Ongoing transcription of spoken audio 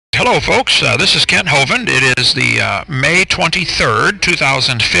Hello folks, this is Kent Hovind. It is the May 23rd,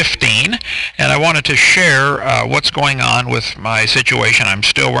 2015, and I wanted to share what's going on with my situation. I'm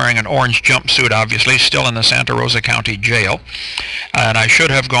still wearing an orange jumpsuit, obviously, still in the Santa Rosa County Jail, and I should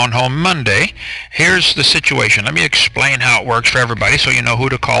have gone home Monday. Here's the situation. Let me explain how it works for everybody so you know who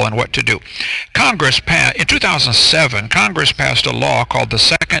to call and what to do. In 2007, Congress passed a law called the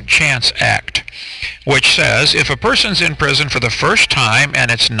Second Chance Act, which says if a person's in prison for the first time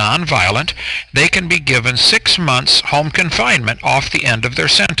and it's non-violent, they can be given 6 months home confinement off the end of their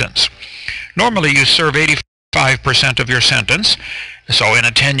sentence. Normally you serve 85% of your sentence, so in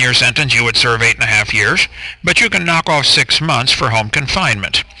a 10-year sentence you would serve 8.5 years, but you can knock off 6 months for home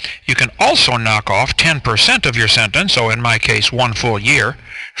confinement. You can also knock off 10% of your sentence, so in my case 1 full year,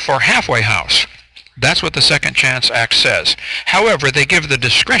 for halfway house. That's what the Second Chance Act says. However, they give the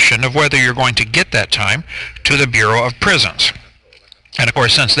discretion of whether you're going to get that time to the Bureau of Prisons. And of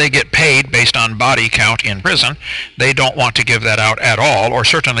course, since they get paid based on body count in prison, they don't want to give that out at all, or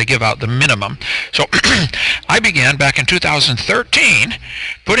certainly give out the minimum. So I began back in 2013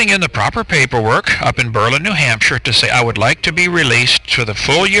 putting in the proper paperwork up in Berlin, New Hampshire to say I would like to be released to the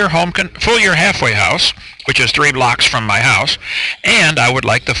full year halfway house, which is 3 blocks from my house, and I would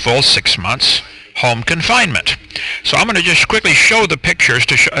like the full 6 months home confinement. So I'm going to just quickly show the pictures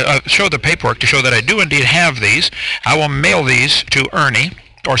to show the paperwork to show that I do indeed have these. I will mail these to Ernie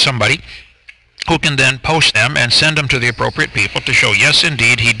or somebody who can then post them and send them to the appropriate people to show, yes,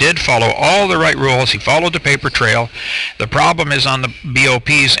 indeed, he did follow all the right rules. He followed the paper trail. The problem is on the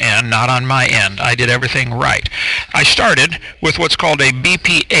BOP's end, not on my end. I did everything right. I started with what's called a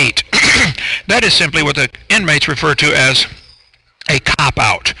BP-8. That is simply what the inmates refer to as a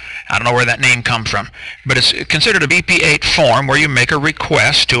cop-out. I don't know where that name comes from, but it's considered a BP-8 form where you make a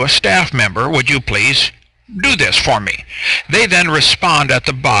request to a staff member, would you please do this for me? They then respond at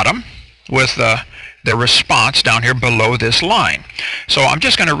the bottom with the response down here below this line. So I'm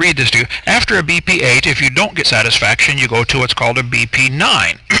just going to read this to you. After a BP-8, if you don't get satisfaction, you go to what's called a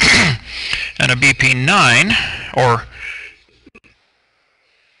BP-9. And a BP-9, or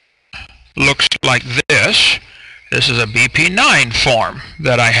looks like this. This is a BP-9 form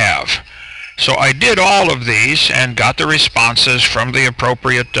that I have. So I did all of these and got the responses from the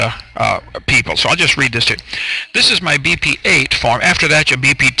appropriate people. So I'll just read this to you. This is my BP-8 form. After that, your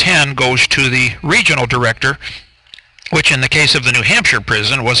BP-10 goes to the regional director, which in the case of the New Hampshire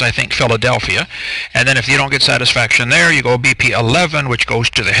prison was, I think, Philadelphia. And then if you don't get satisfaction there, you go BP-11, which goes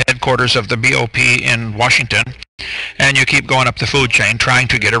to the headquarters of the BOP in Washington. And you keep going up the food chain trying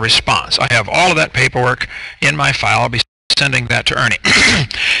to get a response. I have all of that paperwork in my file. I'll be sending that to Ernie.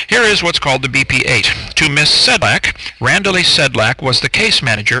 Here is what's called the BP-8. To Miss Sedlak. Randalee Sedlak was the case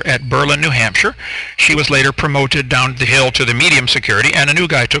manager at Berlin, New Hampshire. She was later promoted down the hill to the medium security, and a new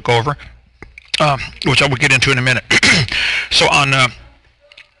guy took over, which I will get into in a minute. So on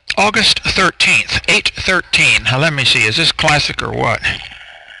August 13th, 8/13, now let me see, is this classic or what?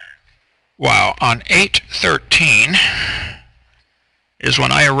 Wow, on 8/13 is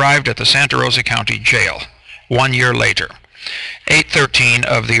when I arrived at the Santa Rosa County Jail, 1 year later. 8/13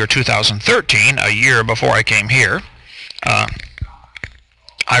 of the year 2013, a year before I came here, I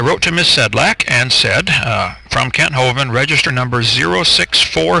wrote to Miss Sedlak and said, from Kent Hovind, register number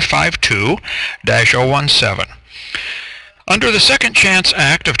 06452-017. Under the Second Chance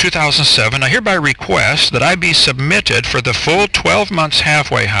Act of 2007, I hereby request that I be submitted for the full 12 months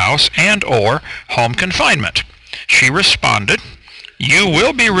halfway house and or home confinement. She responded, you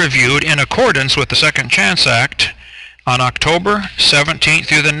will be reviewed in accordance with the Second Chance Act on October 17th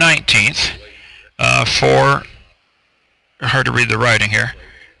through the 19th for, hard to read the writing here,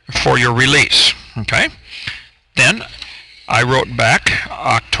 for your release. Okay? Then I wrote back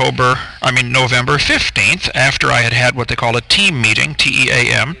November 15th, after I had had what they call a team meeting,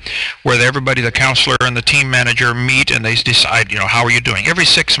 T-E-A-M, where everybody, the counselor and the team manager meet and they decide, how are you doing? Every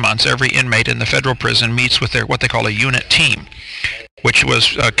 6 months, every inmate in the federal prison meets with their, what they call a unit team, which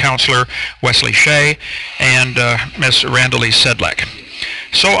was Counselor Wesley Shea and Miss Randalee Sedlak.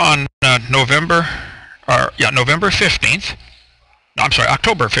 So on October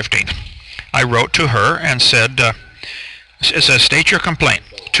 15th, I wrote to her and said, it says, state your complaint.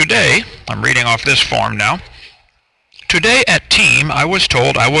 Today, I'm reading off this form now. Today at team, I was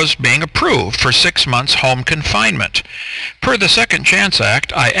told I was being approved for 6 months home confinement. Per the Second Chance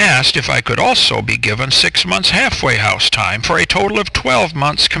Act, I asked if I could also be given 6 months halfway house time for a total of 12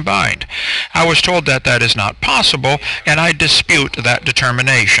 months combined. I was told that that is not possible, and I dispute that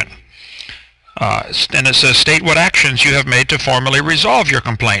determination. And it says, state what actions you have made to formally resolve your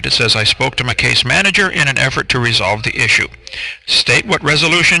complaint. It says, I spoke to my case manager in an effort to resolve the issue. State what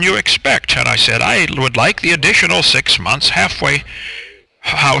resolution you expect. And I said, I would like the additional 6 months halfway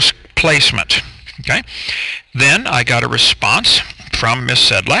house placement. Okay. Then I got a response from Ms.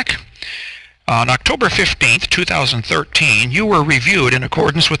 Sedlak. On October 15th, 2013, you were reviewed in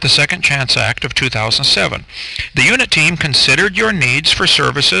accordance with the Second Chance Act of 2007. The unit team considered your needs for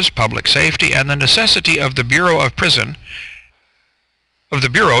services, public safety, and the necessity of the Bureau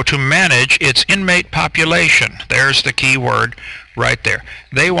to manage its inmate population. There's the key word right there.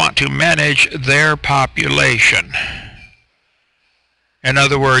 They want to manage their population. In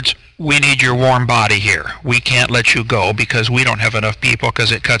other words, we need your warm body here. We can't let you go because we don't have enough people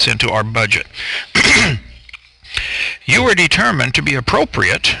because it cuts into our budget. You were determined to be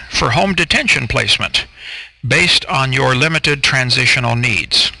appropriate for home detention placement based on your limited transitional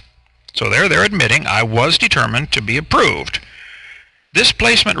needs. So they're admitting I was determined to be approved. This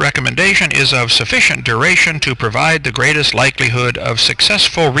placement recommendation is of sufficient duration to provide the greatest likelihood of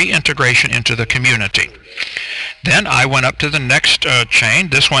successful reintegration into the community. Then I went up to the next chain.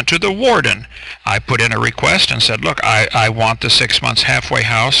 This went to the warden. I put in a request and said, look, I want the 6 months halfway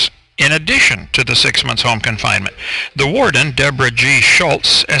house in addition to the 6 months home confinement. The warden, Deborah G.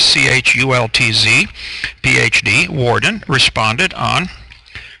 Schultz, S-C-H-U-L-T-Z, Ph.D., warden, responded on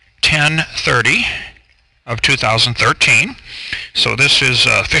 10/30 of 2013. So this is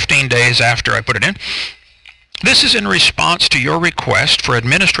 15 days after I put it in. This is in response to your request for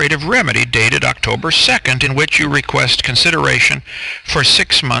administrative remedy dated October 2nd, in which you request consideration for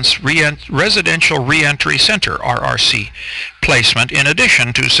 6 months residential reentry center, RRC, placement in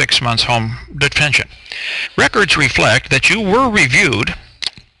addition to 6 months home detention. Records reflect that you were reviewed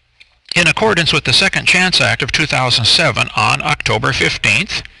in accordance with the Second Chance Act of 2007 on October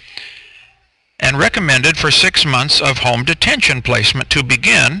 15th, and recommended for 6 months of home detention placement to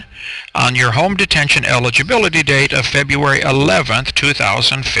begin on your home detention eligibility date of February 11th,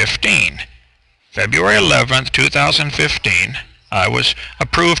 2015. February 11th, 2015, I was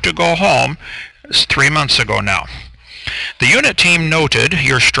approved to go home. It's 3 months ago now. The unit team noted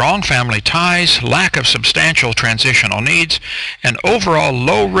your strong family ties, lack of substantial transitional needs, and overall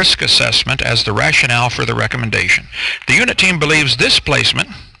low risk assessment as the rationale for the recommendation. The unit team believes this placement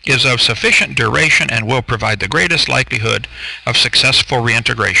is of sufficient duration and will provide the greatest likelihood of successful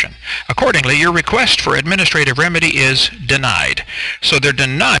reintegration. Accordingly, your request for administrative remedy is denied. So they're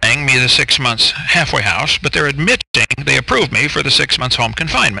denying me the 6 months halfway house, but they're admitting they approved me for the 6 months home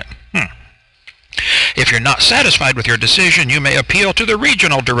confinement. If you're not satisfied with your decision, you may appeal to the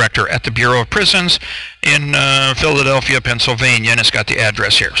regional director at the Bureau of Prisons in Philadelphia, Pennsylvania, and it's got the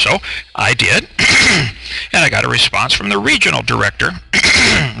address here. So I did, and I got a response from the regional director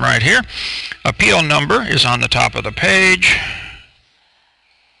right here. Appeal number is on the top of the page.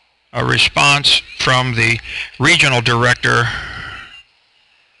 A response from the regional director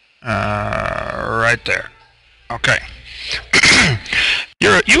right there. Okay.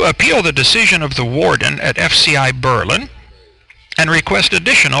 You appeal the decision of the warden at FCI Berlin and request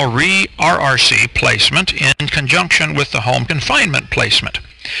additional RRC placement in conjunction with the home confinement placement.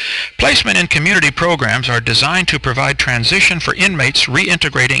 Placement in community programs are designed to provide transition for inmates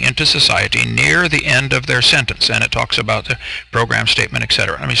reintegrating into society near the end of their sentence, and it talks about the program statement,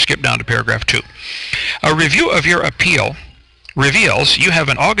 etc. Let me skip down to paragraph 2. A review of your appeal reveals you have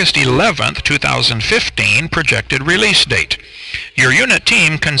an August 11th, 2015 projected release date. Your unit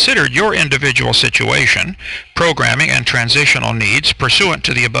team considered your individual situation, programming, and transitional needs pursuant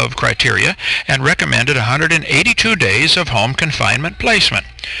to the above criteria and recommended 182 days of home confinement placement.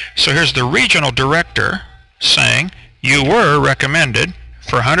 So here's the regional director saying you were recommended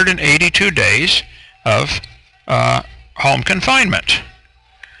for 182 days of home confinement.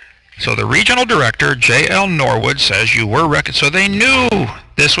 So the regional director, J.L. Norwood, says you were so they knew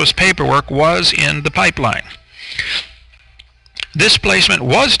this paperwork was in the pipeline. This placement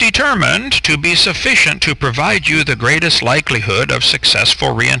was determined to be sufficient to provide you the greatest likelihood of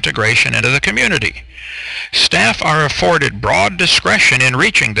successful reintegration into the community. Staff are afforded broad discretion in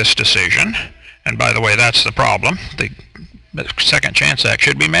reaching this decision, and by the way, that's the problem. The Second Chance Act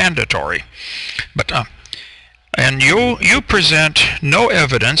should be mandatory. But and you present no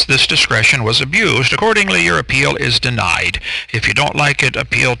evidence this discretion was abused. Accordingly, your appeal is denied. If you don't like it,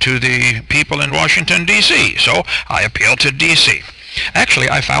 appeal to the people in Washington, D.C. So I appealed to D.C. Actually,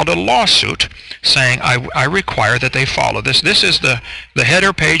 I filed a lawsuit saying I require that they follow this. This is the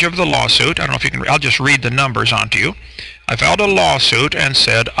header page of the lawsuit. I don't know if you can, I'll just read the numbers onto you. I filed a lawsuit and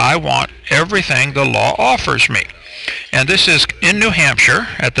said I want everything the law offers me. And this is in New Hampshire,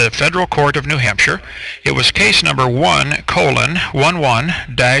 at the Federal Court of New Hampshire. It was case number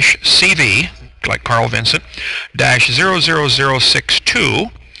 1:11-CV, like Carl Vincent,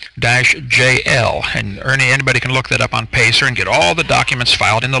 -00062-JL. And Ernie, anybody can look that up on Pacer and get all the documents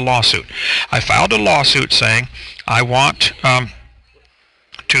filed in the lawsuit. I filed a lawsuit saying I want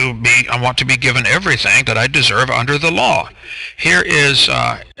to be given everything that I deserve under the law. Here is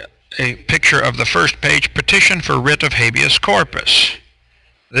a picture of the first page, petition for writ of habeas corpus.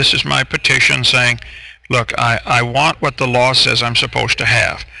 This is my petition saying, look, I want what the law says I'm supposed to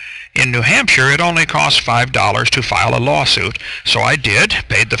have. In New Hampshire, it only costs $5 to file a lawsuit, so I did,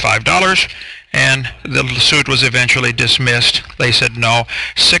 paid the $5, and the suit was eventually dismissed. They said, no,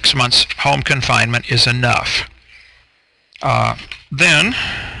 6 months home confinement is enough. Then,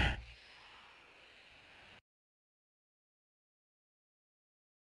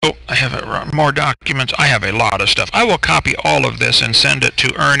 I have more documents. I have a lot of stuff. I will copy all of this and send it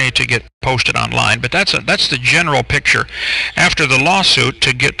to Ernie to get posted online. But that's the general picture. After the lawsuit,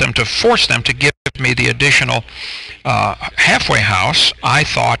 to get them to force them to give me the additional halfway house, I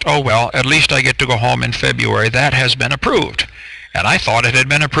thought, oh well, at least I get to go home in February. That has been approved. And I thought it had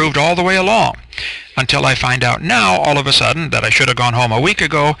been approved all the way along, until I find out now, all of a sudden, that I should have gone home a week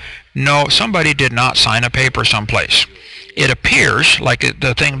ago. No, somebody did not sign a paper someplace. It appears like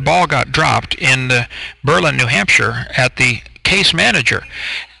the ball got dropped in the Berlin, New Hampshire, at the case manager.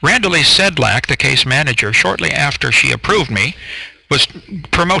 Randall Sedlak, the case manager, shortly after she approved me, was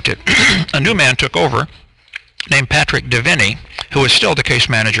promoted. A new man took over, named Patrick Deviney, who is still the case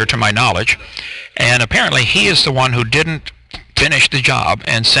manager to my knowledge, and apparently he is the one who didn't finish the job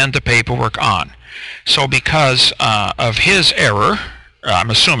and send the paperwork on. So because of his error, I'm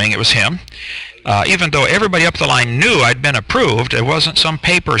assuming it was him, even though everybody up the line knew I'd been approved, there wasn't some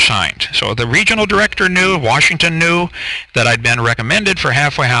paper signed. So the regional director knew, Washington knew that I'd been recommended for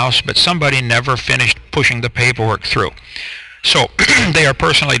halfway house, but somebody never finished pushing the paperwork through. So they are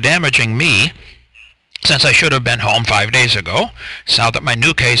personally damaging me, since I should have been home 5 days ago. Now that my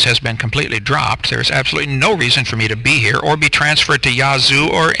new case has been completely dropped, there's absolutely no reason for me to be here or be transferred to Yazoo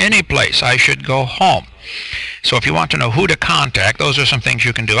or any place. I should go home. So if you want to know who to contact, those are some things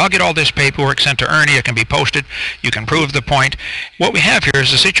you can do. I'll get all this paperwork sent to Ernie. It can be posted. You can prove the point. What we have here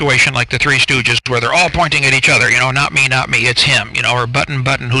is a situation like the Three Stooges, where they're all pointing at each other. You know, not me, it's him. You know, or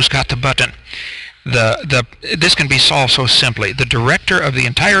button, who's got the button? This can be solved so simply. The director of the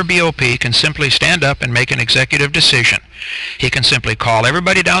entire BOP can simply stand up and make an executive decision. He can simply call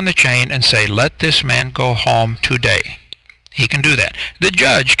everybody down the chain and say, let this man go home today. He can do that. The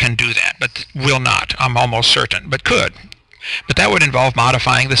judge can do that, but will not, I'm almost certain, but could. But that would involve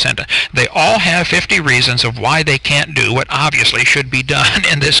modifying the sentence. They all have 50 reasons of why they can't do what obviously should be done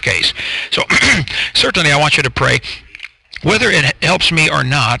in this case. So certainly I want you to pray. Whether it helps me or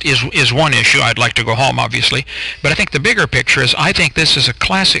not is one issue. I'd like to go home, obviously. But I think the bigger picture is I think this is a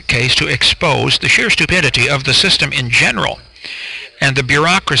classic case to expose the sheer stupidity of the system in general, and the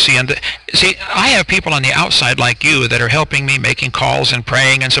bureaucracy. And see, I have people on the outside like you that are helping me, making calls and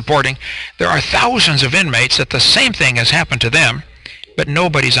praying and supporting. There are thousands of inmates that the same thing has happened to them, but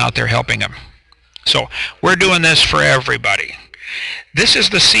nobody's out there helping them. So we're doing this for everybody. This is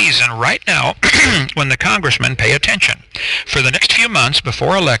the season right now when the congressmen pay attention. For the next few months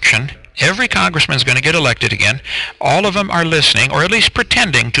before election, every congressman is going to get elected again. All of them are listening, or at least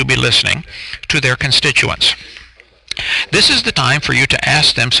pretending to be listening, to their constituents. This is the time for you to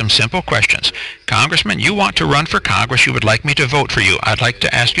ask them some simple questions. Congressman, you want to run for Congress. You would like me to vote for you. I'd like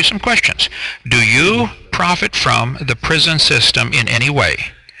to ask you some questions. Do you profit from the prison system in any way?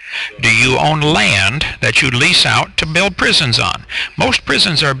 Do you own land that you lease out to build prisons on? Most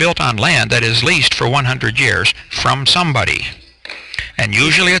prisons are built on land that is leased for 100 years from somebody. And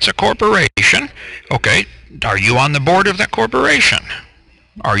usually it's a corporation. Okay, are you on the board of that corporation?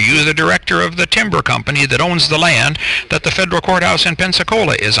 Are you the director of the timber company that owns the land that the federal courthouse in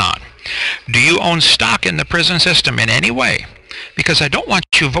Pensacola is on? Do you own stock in the prison system in any way? Because I don't want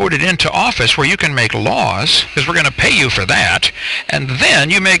you voted into office where you can make laws, because we're going to pay you for that, and then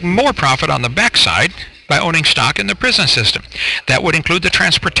you make more profit on the backside by owning stock in the prison system. That would include the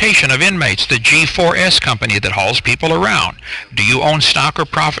transportation of inmates, the G4S company that hauls people around. Do you own stock or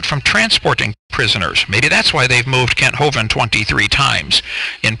profit from transporting prisoners? Maybe that's why they've moved Kent Hovind 23 times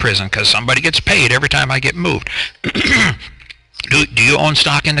in prison, because somebody gets paid every time I get moved. Do you own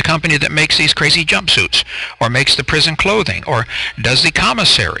stock in the company that makes these crazy jumpsuits, or makes the prison clothing, or does the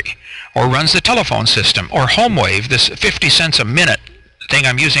commissary, or runs the telephone system, or HomeWave, this 50 cents a minute thing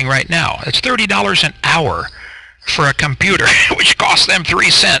I'm using right now? It's $30 an hour for a computer, which costs them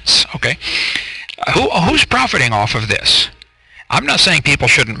 3 cents, okay? Who's profiting off of this? I'm not saying people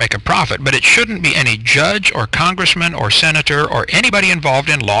shouldn't make a profit, but it shouldn't be any judge or congressman or senator or anybody involved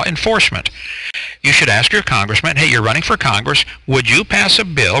in law enforcement. You should ask your congressman, hey, you're running for Congress, would you pass a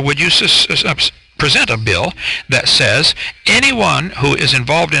bill, would you present a bill that says anyone who is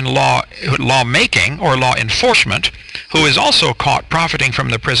involved in lawmaking or law enforcement who is also caught profiting from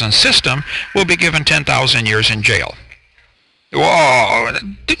the prison system will be given 10,000 years in jail. Whoa,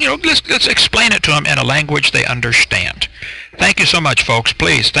 let's explain it to them in a language they understand. Thank you so much, folks.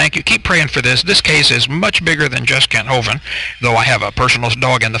 Please, thank you. Keep praying for this. This case is much bigger than just Kent Hovind, though I have a personal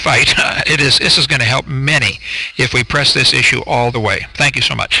dog in the fight. This is going to help many if we press this issue all the way. Thank you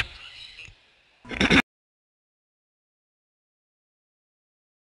so much.